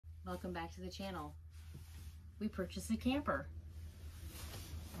welcome back to the channel. We purchased a camper.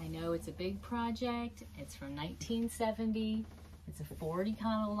 I know it's a big project. It's from 1970. It's a Ford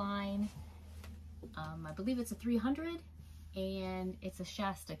Econoline. I believe it's a 300 and it's a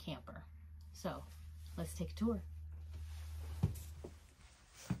Shasta camper. So let's take a tour.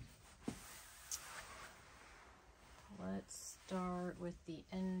 Let's start with the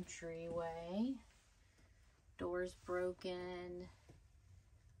entryway. Doors broken.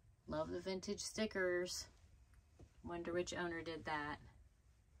 Love the vintage stickers. Wonder which owner did that.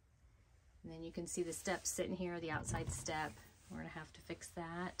 And then you can see the steps sitting here, the outside step. We're gonna have to fix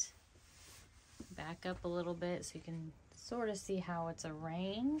that. Back up a little bit so you can sort of see how it's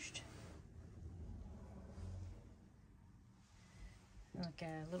arranged. Like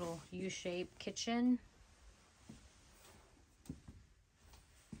a little U-shaped kitchen.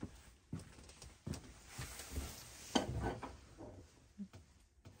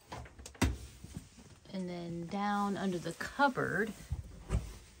 And then down under the cupboard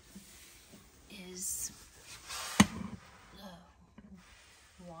is a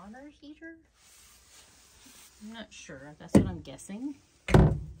water heater. I'm not sure, that's what I'm guessing.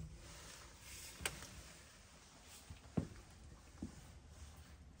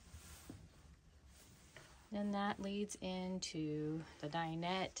 Then that leads into the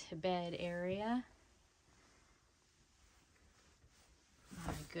dinette bed area.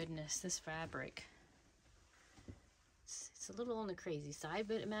 My goodness, this fabric. It's a little on the crazy side,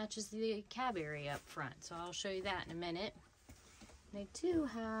 but it matches the cab area up front. So I'll show you that in a minute. They do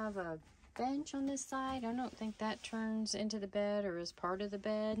have a bench on this side. I don't think that turns into the bed or is part of the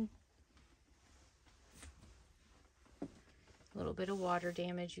bed. A little bit of water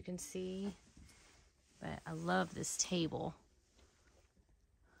damage you can see, but I love this table.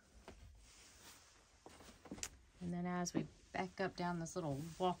 And then as we back up down this little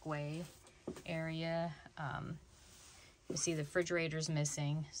walkway area, you see the refrigerator's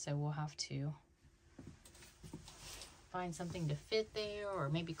missing, so we'll have to find something to fit there or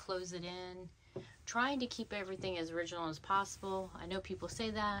maybe close it in. Trying to keep everything as original as possible. I know people say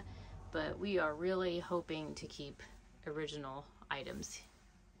that, but we are really hoping to keep original items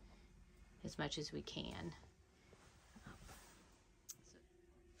as much as we can.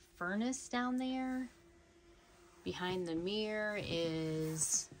 Furnace down there. Behind the mirror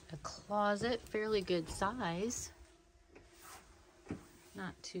is a closet, fairly good size.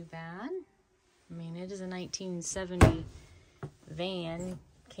 Not too bad. I mean, it is a 1970 van,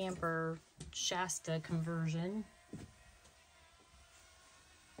 camper, Shasta conversion.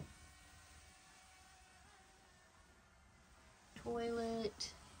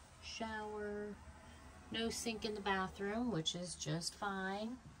 Toilet, shower, no sink in the bathroom, which is just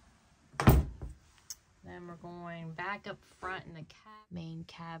fine. Then we're going back up front in the main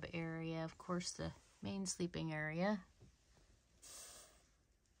cab area, of course, the main sleeping area.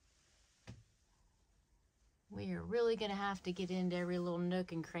 We are really going to have to get into every little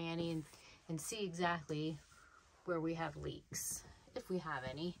nook and cranny and see exactly where we have leaks, if we have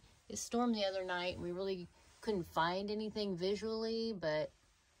any. It stormed the other night and we really couldn't find anything visually, but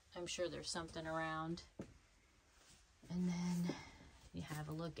I'm sure there's something around. And then you have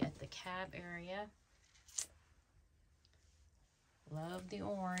a look at the cab area. Love the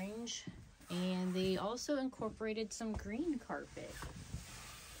orange. And they also incorporated some green carpet.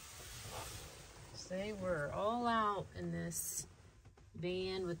 So they were all out in this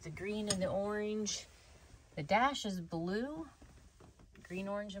van with the green and the orange. The dash is blue, green,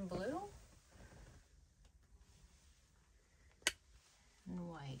 orange, and blue. And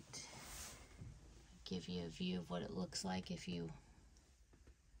white. I'll give you a view of what it looks like if you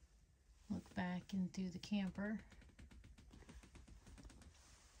look back into the camper.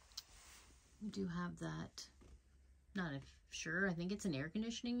 We do have that, not sure, I think it's an air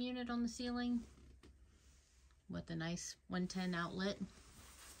conditioning unit on the ceiling with a nice 110 outlet.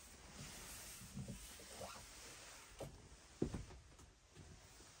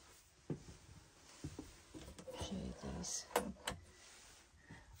 Show you these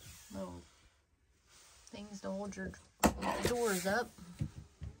little things to hold your doors up.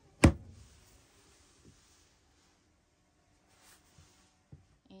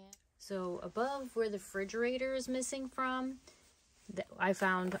 So above where the refrigerator is missing from, I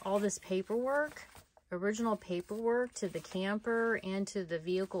found all this paperwork, original paperwork to the camper and to the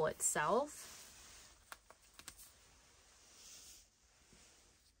vehicle itself.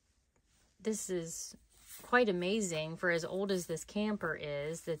 This is quite amazing for as old as this camper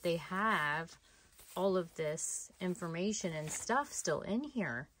is, that they have all of this information and stuff still in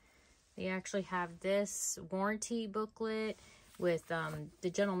here. They actually have this warranty booklet with the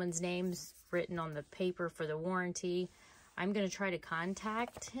gentleman's names written on the paper for the warranty. I'm going to try to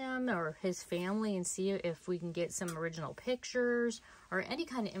contact him or his family and see if we can get some original pictures or any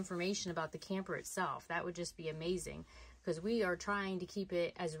kind of information about the camper itself. That would just be amazing, because we are trying to keep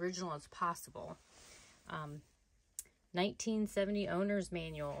it as original as possible. 1970 owner's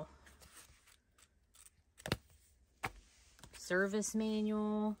manual, service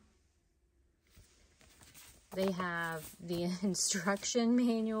manual. They have the instruction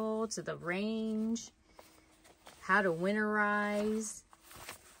manual to the range, how to winterize.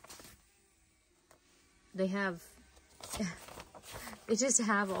 They have, they just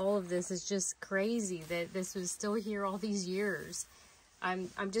have all of this. It's just crazy that this was still here all these years. I'm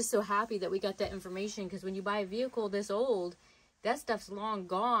just so happy that we got that information, because when you buy a vehicle this old, that stuff's long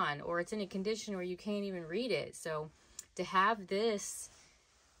gone, or it's in a condition where you can't even read it. So to have this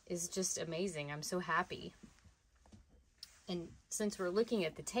is just amazing. I'm so happy. And since we're looking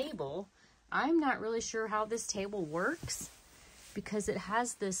at the table, I'm not really sure how this table works, because it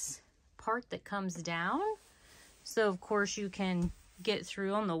has this part that comes down. So of course you can get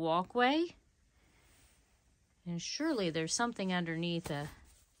through on the walkway. And surely there's something underneath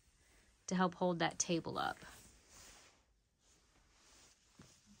to help hold that table up.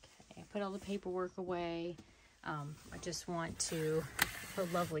 Okay, I put all the paperwork away. I just want to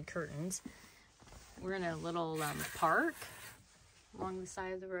put lovely curtains. We're in a little park along the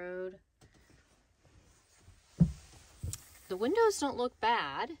side of the road. The windows don't look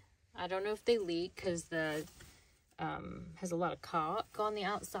bad. I don't know if they leak, because the has a lot of caulk on the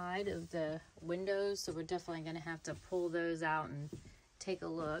outside of the windows, so we're definitely going to have to pull those out and take a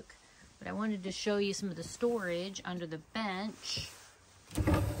look. But I wanted to show you some of the storage under the bench.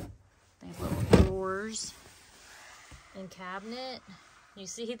 They have little drawers and cabinet. You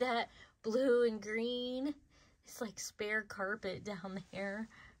see that blue and green? It's like spare carpet down there.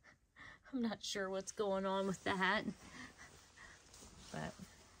 I'm not sure what's going on with that. But,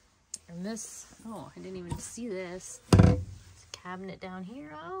 and this, oh, I didn't even see this. It's a cabinet down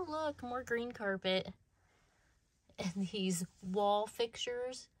here. Oh, look, more green carpet. And these wall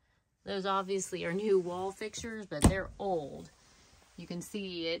fixtures. Those obviously are new wall fixtures, but they're old. You can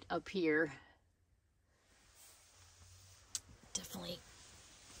see it up here. Definitely.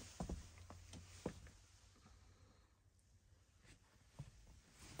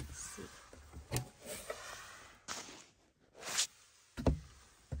 Let's see.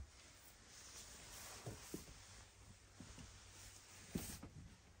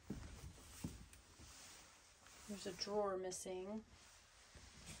 There's a drawer missing.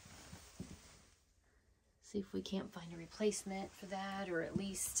 See if we can't find a replacement for that, or at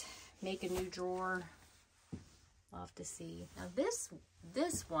least make a new drawer. I'll have to see. Now this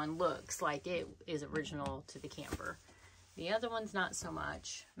one looks like it is original to the camper. The other one's not so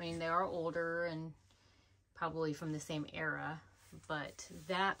much. I mean, they are older and probably from the same era, but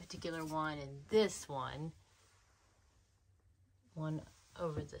that particular one and this one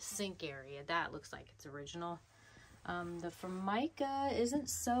over the sink area, that looks like it's original. The Formica isn't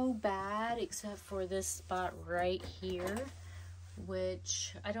so bad, except for this spot right here,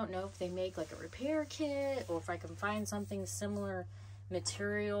 which I don't know if they make like a repair kit, or if I can find something similar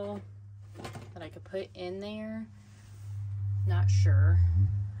material that I could put in there. Not sure.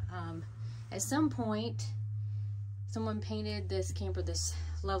 At some point, someone painted this camper this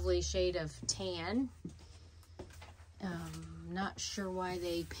lovely shade of tan. Not sure why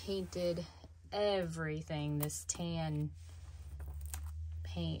they painted everything this tan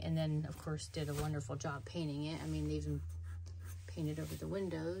paint, and then of course did a wonderful job painting it. I mean, they even painted over the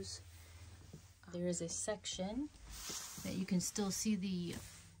windows. There is a section that you can still see the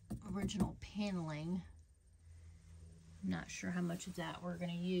original paneling. I'm not sure how much of that we're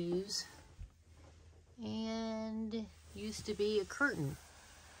going to use. And used to be a curtain.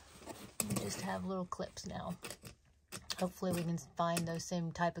 We just have little clips now. Hopefully we can find those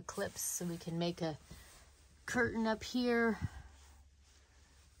same type of clips so we can make a curtain up here.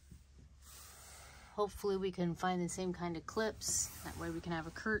 Hopefully we can find the same kind of clips. That way we can have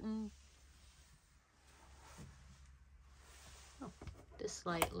a curtain. Oh, this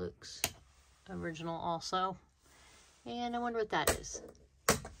light looks original also. And I wonder what that is.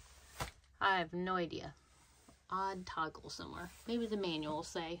 I have no idea. Odd toggle somewhere. Maybe the manual will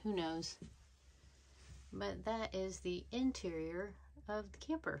say, who knows. But that is the interior of the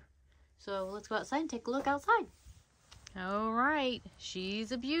camper. So let's go outside and take a look outside. All right,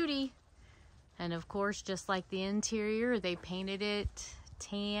 she's a beauty. And of course, just like the interior, they painted it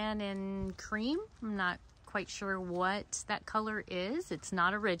tan and cream. I'm not quite sure what that color is. It's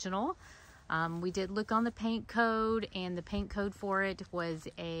not original. We did look on the paint code, and the paint code for it was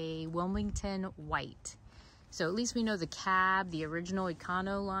a Wilmington white. So at least we know the cab, the original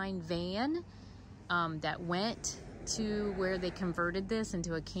Econoline van that went to where they converted this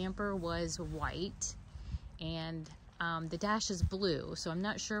into a camper was white. And the dash is blue. So I'm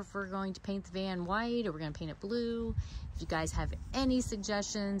not sure if we're going to paint the van white or we're going to paint it blue. If you guys have any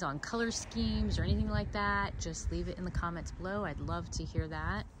suggestions on color schemes or anything like that, just leave it in the comments below. I'd love to hear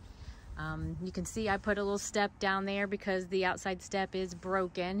that. You can see I put a little step down there because the outside step is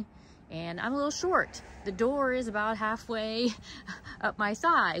broken and I'm a little short. The door is about halfway up my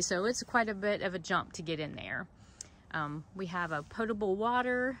thigh, so it's quite a bit of a jump to get in there. We have a potable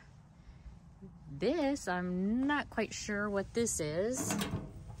water. This, I'm not quite sure what this is.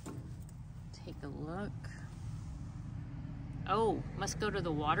 Take a look. Oh, must go to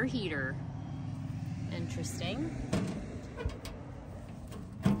the water heater. Interesting.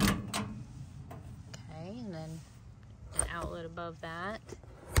 And then an outlet above that,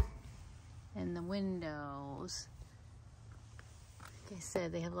 and the windows, like I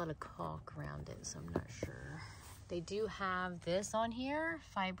said, they have a lot of caulk around it, so I'm not sure. They do have this on here,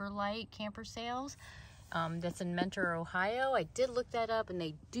 Fiber Light camper sales. That's in Mentor, Ohio. I did look that up, and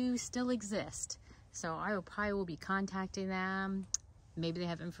they do still exist, so I probably will be contacting them. Maybe they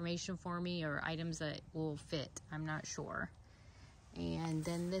have information for me or items that will fit, I'm not sure. And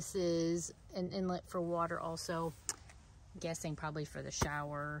then this is an inlet for water also. I'm guessing probably for the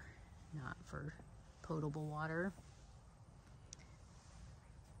shower, not for potable water.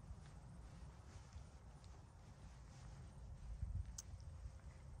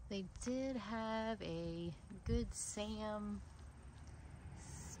 They did have a Good Sam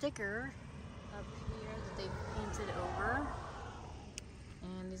sticker up here that they painted over.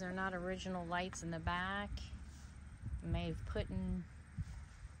 And these are not original lights in the back. May have put in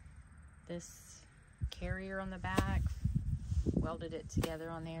this carrier on the back, welded it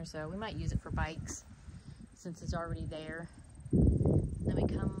together on there, so we might use it for bikes since it's already there. Then we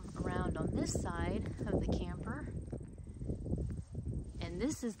come around on this side of the camper, and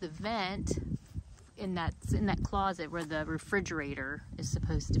this is the vent in that closet where the refrigerator is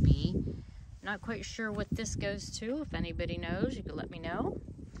supposed to be. Not quite sure what this goes to. If anybody knows, you could let me know.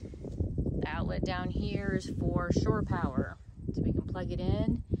 The outlet down here is for shore power, so we can plug it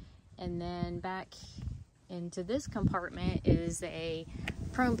in. And then back into this compartment is a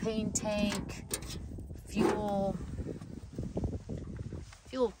propane tank fuel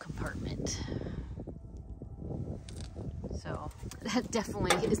compartment. So that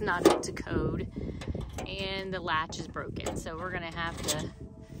definitely is not up to code. And the latch is broken, so we're gonna have to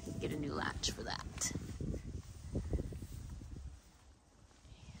get a new latch for that.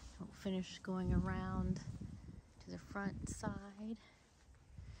 Finish going around to the front side.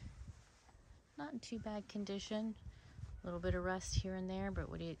 Not in too bad condition. A little bit of rust here and there, but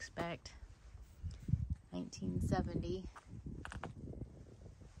what do you expect? 1970.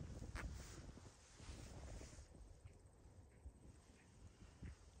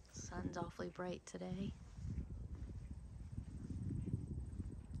 Sun's awfully bright today.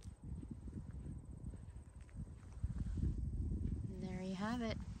 And there you have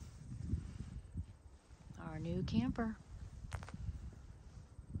it. Our new camper.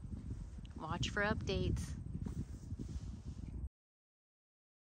 Watch for updates.